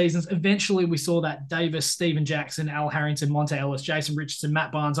couple of seasons. Eventually, we saw that Davis, Steven Jackson, Al Harrington, Monte Ellis, Jason Richardson,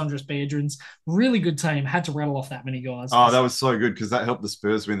 Matt Barnes, Andres Biedrins. Really good team. Had to rattle off that many guys. Oh, that was so good because that helped the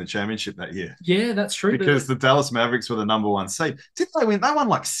Spurs win the championship that year. Yeah, that's true. Because the Dallas Mavericks were the number one seed. Didn't they win? They won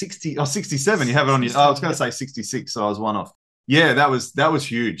like 60 or 67. You have it on your... Oh, I was going to say 66, so I was one off. Yeah, that was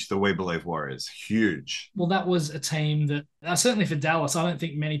huge, the We Believe Warriors. Huge. Well, that was a team that, certainly for Dallas, I don't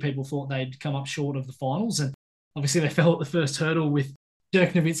think many people thought they'd come up short of the finals. And obviously they fell at the first hurdle with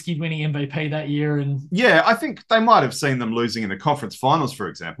Dirk Nowitzki winning MVP that year. And yeah, I think they might have seen them losing in the conference finals, for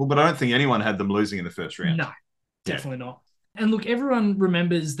example, but I don't think anyone had them losing in the first round. No, definitely not. And look, everyone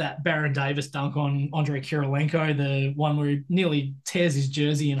remembers that Baron Davis dunk on Andrei Kirilenko, the one where he nearly tears his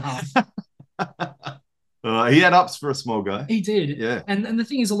jersey in half. He had ups for a small guy. He did. Yeah. And the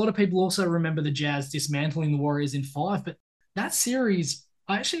thing is, a lot of people also remember the Jazz dismantling the Warriors in 5, but that series,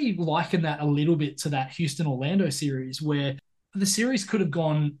 I actually liken that a little bit to that Houston-Orlando series where the series could have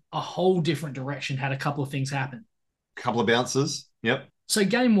gone a whole different direction had a couple of things happened. A couple of bounces. Yep. So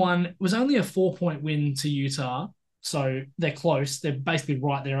game 1 was only a 4-point win to Utah. So they're close. They're basically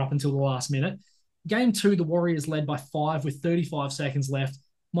right there up until the last minute. Game 2, the Warriors led by 5 with 35 seconds left.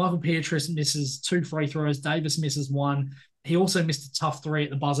 Michael Pietrus misses 2 free throws. Davis misses 1. He also missed a tough 3 at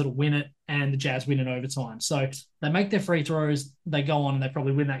the buzzer to win it, and the Jazz win in overtime. So they make their free throws. They go on and they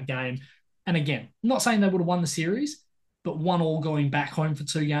probably win that game. And again, not saying they would have won the series, but 1-1 going back home for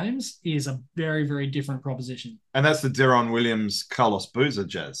 2 games is a very, very different proposition. And that's the Deron Williams, Carlos Boozer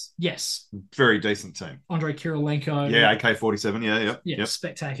Jazz. Yes. Very decent team. Andrei Kirilenko. Yeah, AK-47. Yeah,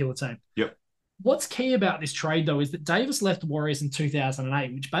 spectacular team. Yep. What's key about this trade, though, is that Davis left the Warriors in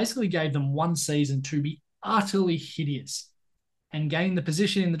 2008, which basically gave them 1 season to be utterly hideous and gain the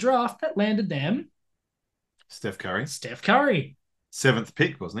position in the draft that landed them... Steph Curry. 7th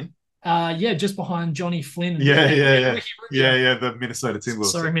pick, wasn't he? Yeah, just behind Johnny Flynn. Yeah, the Minnesota Timberwolves.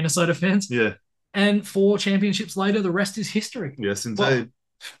 Sorry, Minnesota fans. Yeah. And 4 championships later, the rest is history. Yes, indeed. Well,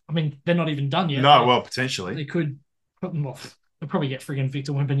 I mean, they're not even done yet. No, well, potentially. They could... Well, they'll probably get friggin'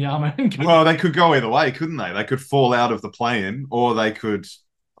 Victor Wembanyama. Well, they could go either way, couldn't they? They could fall out of the play-in, or they could...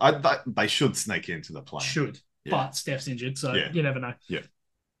 they should sneak into the play-in. Should. Yeah. But Steph's injured, so you never know. Yeah.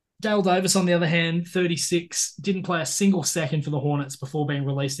 Dale Davis, on the other hand, 36, didn't play a single second for the Hornets before being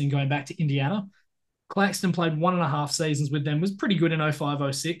released and going back to Indiana. Claxton played 1.5 seasons with them, was pretty good in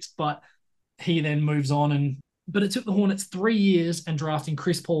 05-06, but he then moves on. But it took the Hornets 3 years and drafting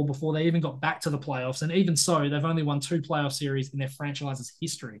Chris Paul before they even got back to the playoffs. And even so, they've only won 2 playoff series in their franchise's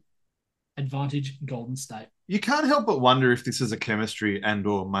history. Advantage Golden State. You can't help but wonder if this is a chemistry and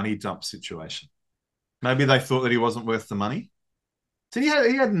or money dump situation. Maybe they thought that he wasn't worth the money. Did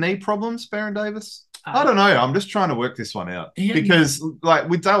he had knee problems, Baron Davis? I don't know. I'm just trying to work this one out because, like,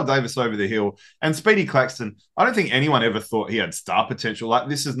 with Dale Davis over the hill and Speedy Claxton, I don't think anyone ever thought he had star potential. Like,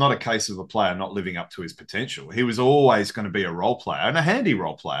 this is not a case of a player not living up to his potential. He was always going to be a role player and a handy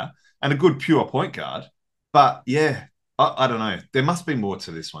role player and a good pure point guard. But yeah, I don't know. There must be more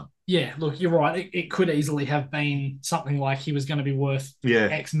to this one. Yeah, look, you're right. It could easily have been something like he was going to be worth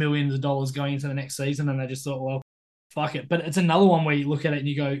X millions of dollars going into the next season, and they just thought, well, fuck it. But it's another one where you look at it and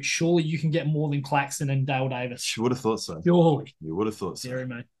you go, surely you can get more than Claxton and Dale Davis. You would have thought so. Surely. You would have thought so. Sorry,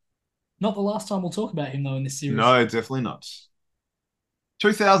 mate. Not the last time we'll talk about him, though, in this series. No, definitely not.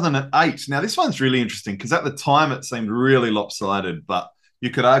 2008. Now, this one's really interesting because at the time it seemed really lopsided, but you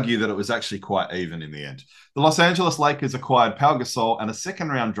could argue that it was actually quite even in the end. The Los Angeles Lakers acquired Pau Gasol and a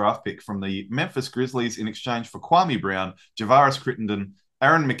second-round draft pick from the Memphis Grizzlies in exchange for Kwame Brown, Javaris Crittenden,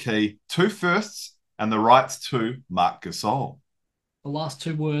 Aaron McKee, 2 firsts, and the rights to Marc Gasol. The last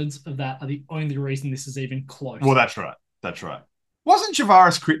 2 words of that are the only reason this is even close. Well, that's right. That's right. Wasn't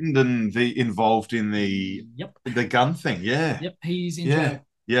Javaris Crittenden involved in the gun thing? Yeah. Yep, he's in jail.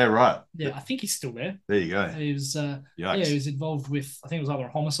 Yeah, right. Yeah, I think he's still there. There you go. He was, he was involved with, I think it was either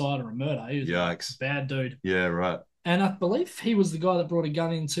a homicide or a murder. He was Yikes. A bad dude. Yeah, right. And I believe he was the guy that brought a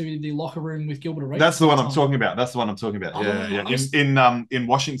gun into the locker room with Gilbert Arenas. That's the one I'm talking about. In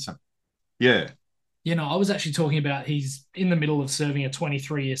Washington. Yeah. You know, I was actually talking about he's in the middle of serving a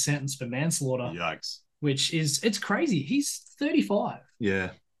 23-year sentence for manslaughter. Yikes. Which is, it's crazy. He's 35. Yeah.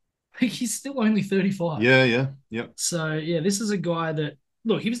 He's still only 35. Yeah. Yep. So, yeah, this is a guy that,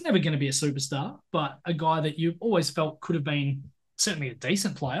 look, he was never going to be a superstar, but a guy that you always felt could have been certainly a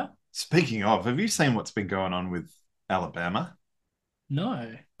decent player. Speaking of, have you seen what's been going on with Alabama?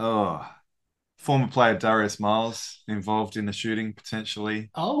 No. Oh, former player Darius Miles involved in the shooting potentially.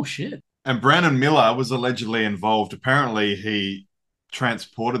 Oh, shit. And Brandon Miller was allegedly involved. Apparently, he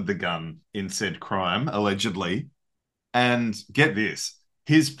transported the gun in said crime, allegedly. And get this,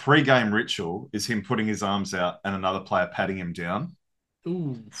 his pre-game ritual is him putting his arms out and another player patting him down.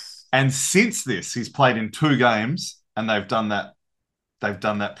 Ooh. And since this, he's played in 2 games and they've done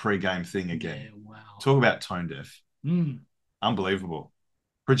that pre-game thing again. Yeah, wow. Talk about tone deaf. Mm. Unbelievable.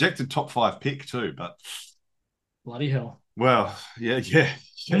 Projected top 5 pick too, but bloody hell. Well, yeah.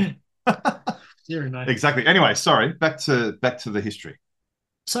 Exactly. Anyway, sorry. Back to the history.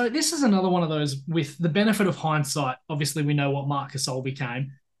 So this is another one of those with the benefit of hindsight. Obviously, we know what Marc Gasol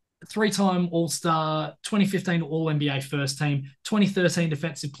became. 3-time All-Star, 2015 All-NBA first team, 2013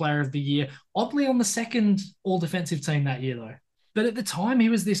 Defensive Player of the Year. Oddly on the second All-Defensive team that year, though. But at the time, he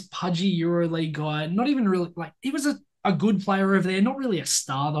was this pudgy EuroLeague guy. Not even really, like, he was a good player over there. Not really a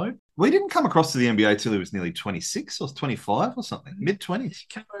star, though. Well, he didn't come across to the NBA till he was nearly 26 or 25 or something. Mid-20s.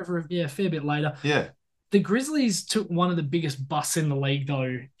 Came over, a fair bit later. Yeah. The Grizzlies took one of the biggest busts in the league,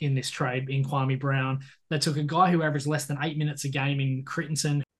 though, in this trade, in Kwame Brown. They took a guy who averaged less than 8 minutes a game in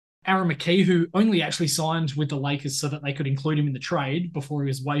Crittenton. Aaron McKee, who only actually signed with the Lakers so that they could include him in the trade before he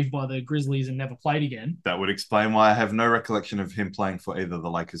was waived by the Grizzlies and never played again. That would explain why I have no recollection of him playing for either the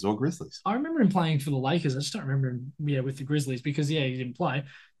Lakers or Grizzlies. I remember him playing for the Lakers. I just don't remember him, with the Grizzlies because, he didn't play.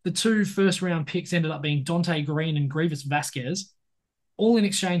 The 2 first-round picks ended up being Dante Green and Grievous Vasquez, all in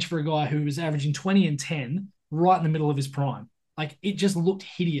exchange for a guy who was averaging 20 and 10 right in the middle of his prime. Like, it just looked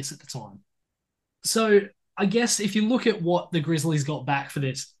hideous at the time. So I guess if you look at what the Grizzlies got back for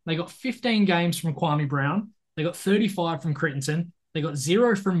this, they got 15 games from Kwame Brown, they got 35 from Crittenton, they got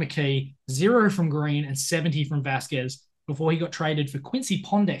 0 from McKee, 0 from Green, and 70 from Vasquez before he got traded for Quincy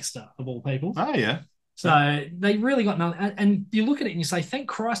Pondexter, of all people. Oh, yeah. So they really got nothing. And you look at it and you say, thank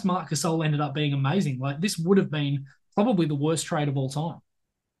Christ Marc Gasol ended up being amazing. Like, this would have been probably the worst trade of all time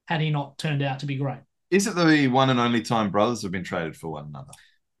had he not turned out to be great. Is it the one and only time brothers have been traded for one another?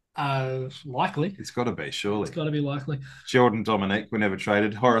 Likely. It's got to be, surely. It's got to be likely. Jordan Dominique were never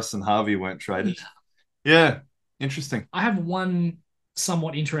traded. Horace and Harvey weren't traded. Yeah, interesting. I have one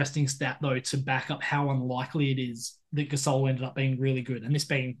somewhat interesting stat, though, to back up how unlikely it is that Gasol ended up being really good. And this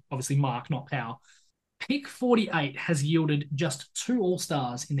being, obviously, Mark, not Pau. Pick 48 has yielded just 2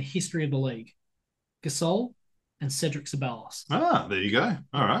 All-Stars in the history of the league. Gasol and Cedric Ceballos. Ah, there you go.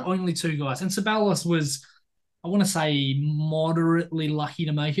 All right. Only 2 guys. And Ceballos was I want to say, moderately lucky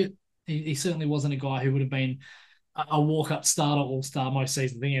to make it. He certainly wasn't a guy who would have been a walk-up starter all-star most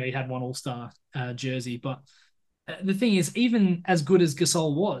seasons. I think he had one all-star jersey. But the thing is, even as good as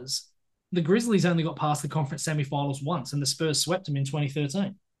Gasol was, the Grizzlies only got past the conference semifinals once, and the Spurs swept them in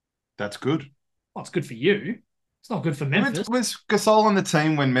 2013. That's good. Well, it's good for you. It's not good for Memphis. Was Gasol on the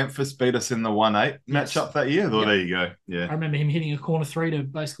team when Memphis beat us in the 1-8 matchup that year? Well, there you go. Yeah. I remember him hitting a corner three to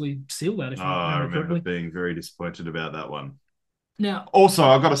basically seal that. I remember being very disappointed about that one. Now, also,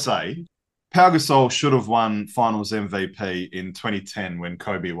 I've got to say, Pau Gasol should have won Finals MVP in 2010 when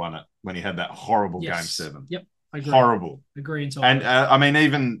Kobe won it, when he had that horrible Game 7. Yep, I agree. Horrible. Agree entirely. And I mean,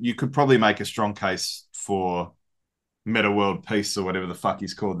 even you could probably make a strong case for Meta World Peace or whatever the fuck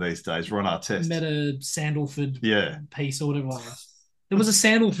he's called these days, Ron Artest. Meta Sandalford Peace or whatever it was. There was a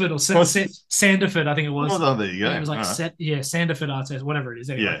Sandalford or Sanderford, I think it was. Oh, there you go. It was like, Sanderford Artest, whatever it is.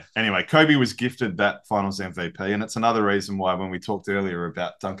 Anyway. Yeah. Anyway, Kobe was gifted that Finals MVP, and it's another reason why when we talked earlier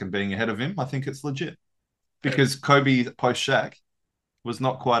about Duncan being ahead of him, I think it's legit. Because Kobe post-Shaq was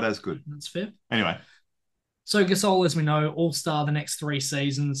not quite as good. That's fair. Anyway. So Gasol, as we know, all-star the next 3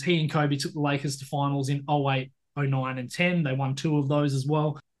 seasons. He and Kobe took the Lakers to finals in 08, 09, and 10. They won 2 of those as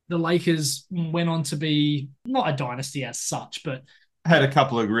well. The Lakers went on to be not a dynasty as such, but had a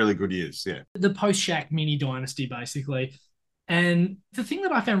couple of really good years, yeah. The post-Shaq mini dynasty, basically. And the thing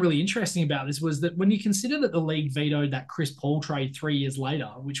that I found really interesting about this was that when you consider that the league vetoed that Chris Paul trade 3 years later,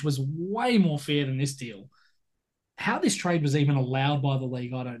 which was way more fair than this deal, how this trade was even allowed by the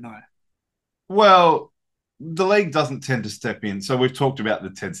league, I don't know. Well, the league doesn't tend to step in. So we've talked about the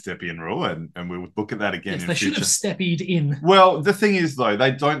 10 step in rule, and we'll look at that again. Yes, they should have stepped in. Well, the thing is, though,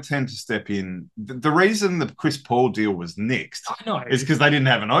 they don't tend to step in. The reason the Chris Paul deal was nixed is because they didn't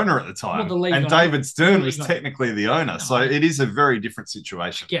have an owner at the time. And David Stern was technically the owner. So it is a very different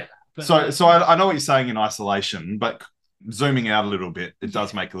situation. Yeah. So I know what you're saying in isolation, but zooming out a little bit, it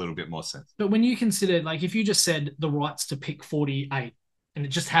does make a little bit more sense. But when you consider, like, if you just said the rights to pick 48 and it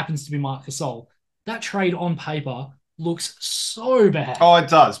just happens to be Marc Gasol, that trade on paper looks so bad. Oh, it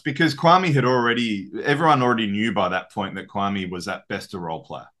does, because Kwame everyone already knew by that point that Kwame was at best a role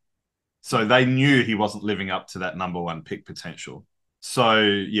player. So they knew he wasn't living up to that number 1 pick potential. So,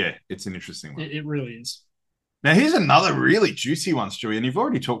 yeah, it's an interesting one. It really is. Now, here's another really juicy one, Stewie, and you've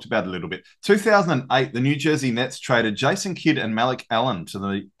already talked about it a little bit. 2008, the New Jersey Nets traded Jason Kidd and Malik Allen to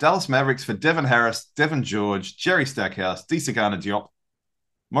the Dallas Mavericks for Devin Harris, Devin George, Jerry Stackhouse, DeSagana Diop,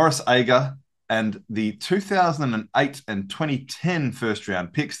 Morris Ager, and the 2008 and 2010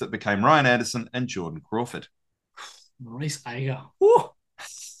 first-round picks that became Ryan Anderson and Jordan Crawford. Maurice Ager. Woo!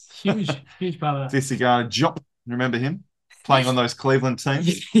 Huge part of that. DeSagana Diop, remember him? Playing on those Cleveland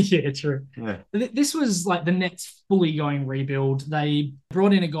teams. Yeah, true. Yeah. This was like the Nets fully going rebuild. They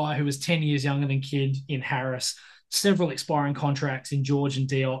brought in a guy who was 10 years younger than Kidd in Harris, several expiring contracts in George and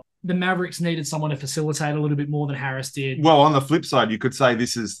Diop. The Mavericks needed someone to facilitate a little bit more than Harris did. Well, on the flip side, you could say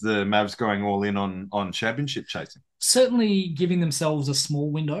this is the Mavs going all in on championship chasing. Certainly giving themselves a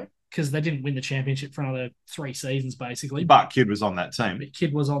small window because they didn't win the championship for another 3 seasons, basically. But Kidd was on that team.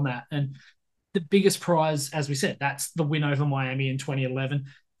 Kidd was on that. And the biggest prize, as we said, that's the win over Miami in 2011.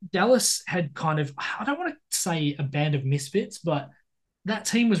 Dallas had kind of, I don't want to say a band of misfits, but that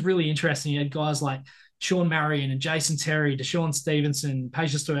team was really interesting. You had guys like Sean Marion and Jason Terry, Deshaun Stevenson,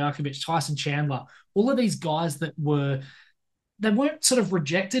 Peja Stojakovic, Tyson Chandler, all of these guys that they weren't sort of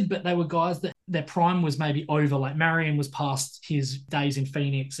rejected, but they were guys that their prime was maybe over. Like Marion was past his days in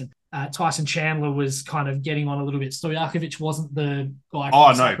Phoenix, and Tyson Chandler was kind of getting on a little bit. Stojakovic wasn't the guy.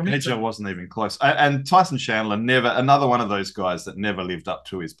 Oh, no, Peja wasn't even close. And Tyson Chandler another one of those guys that never lived up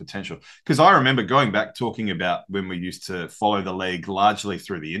to his potential. Because I remember going back talking about when we used to follow the league largely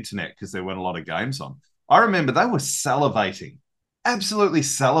through the internet because there weren't a lot of games on. I remember they were salivating, absolutely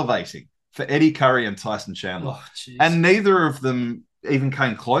salivating for Eddie Curry and Tyson Chandler. Oh, and neither of them even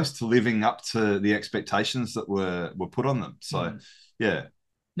came close to living up to the expectations that were put on them. So, yeah.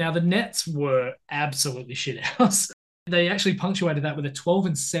 Now, the Nets were absolutely shit house. They actually punctuated that with a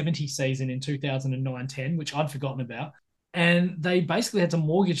 12-70 season in 2009-10, which I'd forgotten about. And they basically had to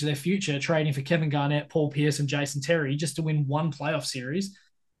mortgage their future trading for Kevin Garnett, Paul Pierce, and Jason Terry just to win 1 playoff series.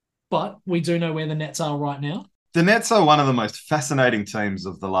 But we do know where the Nets are right now. The Nets are one of the most fascinating teams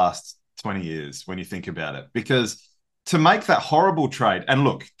of the last 20 years when you think about it, because to make that horrible trade, and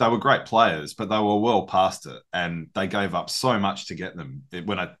look, they were great players, but they were well past it, and they gave up so much to get them.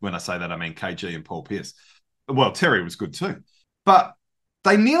 When I say that, I mean KG and Paul Pierce. Well, Terry was good too, but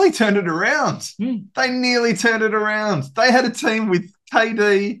they nearly turned it around. They nearly turned it around. They had a team with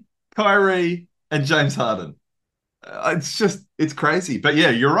KD, Kyrie, and James Harden. It's crazy. But yeah,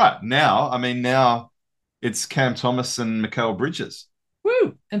 you're right. Now It's Cam Thomas and Mikal Bridges.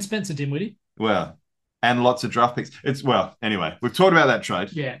 Woo! And Spencer Dinwiddie. Well, and lots of draft picks. Anyway, we've talked about that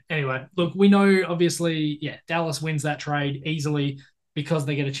trade. Yeah. Anyway, look, we know obviously, Dallas wins that trade easily because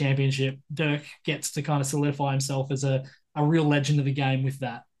they get a championship. Dirk gets to kind of solidify himself as a real legend of the game with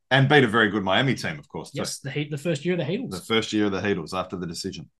that. And beat a very good Miami team, of course. Yes, the first year of the Heatles. The first year of the Heatles after the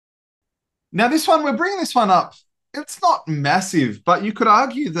decision. Now, we're bringing this one up. It's not massive, but you could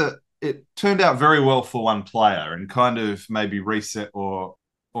argue that it turned out very well for one player and kind of maybe reset or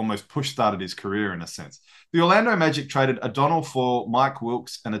almost push-started his career in a sense. The Orlando Magic traded O'Donnell for Mike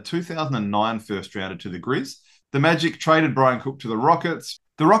Wilkes and a 2009 first-rounder to the Grizz. The Magic traded Brian Cook to the Rockets.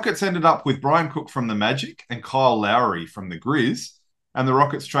 The Rockets ended up with Brian Cook from the Magic and Kyle Lowry from the Grizz. And the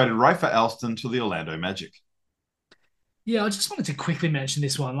Rockets traded Rafer Alston to the Orlando Magic. Yeah, I just wanted to quickly mention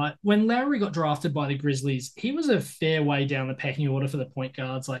this one. Like, when Lowry got drafted by the Grizzlies, he was a fair way down the pecking order for the point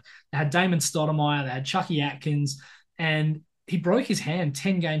guards. Like, they had Damon Stoudemire, they had Chucky Atkins, and he broke his hand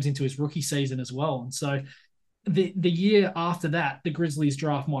 10 games into his rookie season as well. And so the year after that, the Grizzlies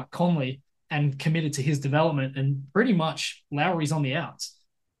draft Mike Conley and committed to his development, and pretty much Lowry's on the outs.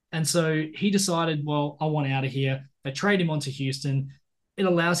 And so he decided, well, I want out of here. They trade him on to Houston. It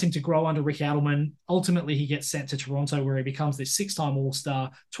allows him to grow under Rick Adelman. Ultimately, he gets sent to Toronto, where he becomes this 6-time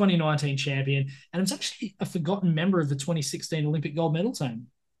All-Star, 2019 champion, and it's actually a forgotten member of the 2016 Olympic gold medal team.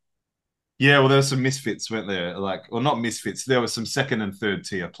 Yeah, well, there were some misfits, weren't there? Not misfits. There were some second and third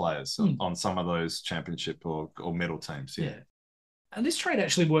tier players on some of those championship or medal teams. Yeah. And this trade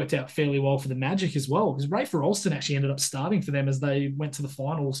actually worked out fairly well for the Magic as well, because Rafer Alston actually ended up starting for them as they went to the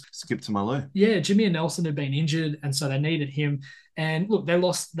finals. Skip to Malou. Yeah, Jimmy and Nelson had been injured, and so they needed him. And look, they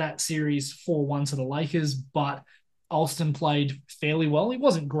lost that series 4-1 to the Lakers, but Alston played fairly well. He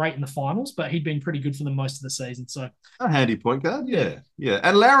wasn't great in the finals, but he'd been pretty good for them most of the season. So a handy point guard. Yeah.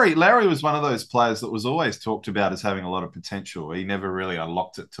 And Larry was one of those players that was always talked about as having a lot of potential. He never really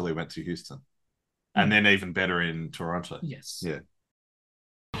unlocked it till he went to Houston. And then even better in Toronto. Yes. Yeah.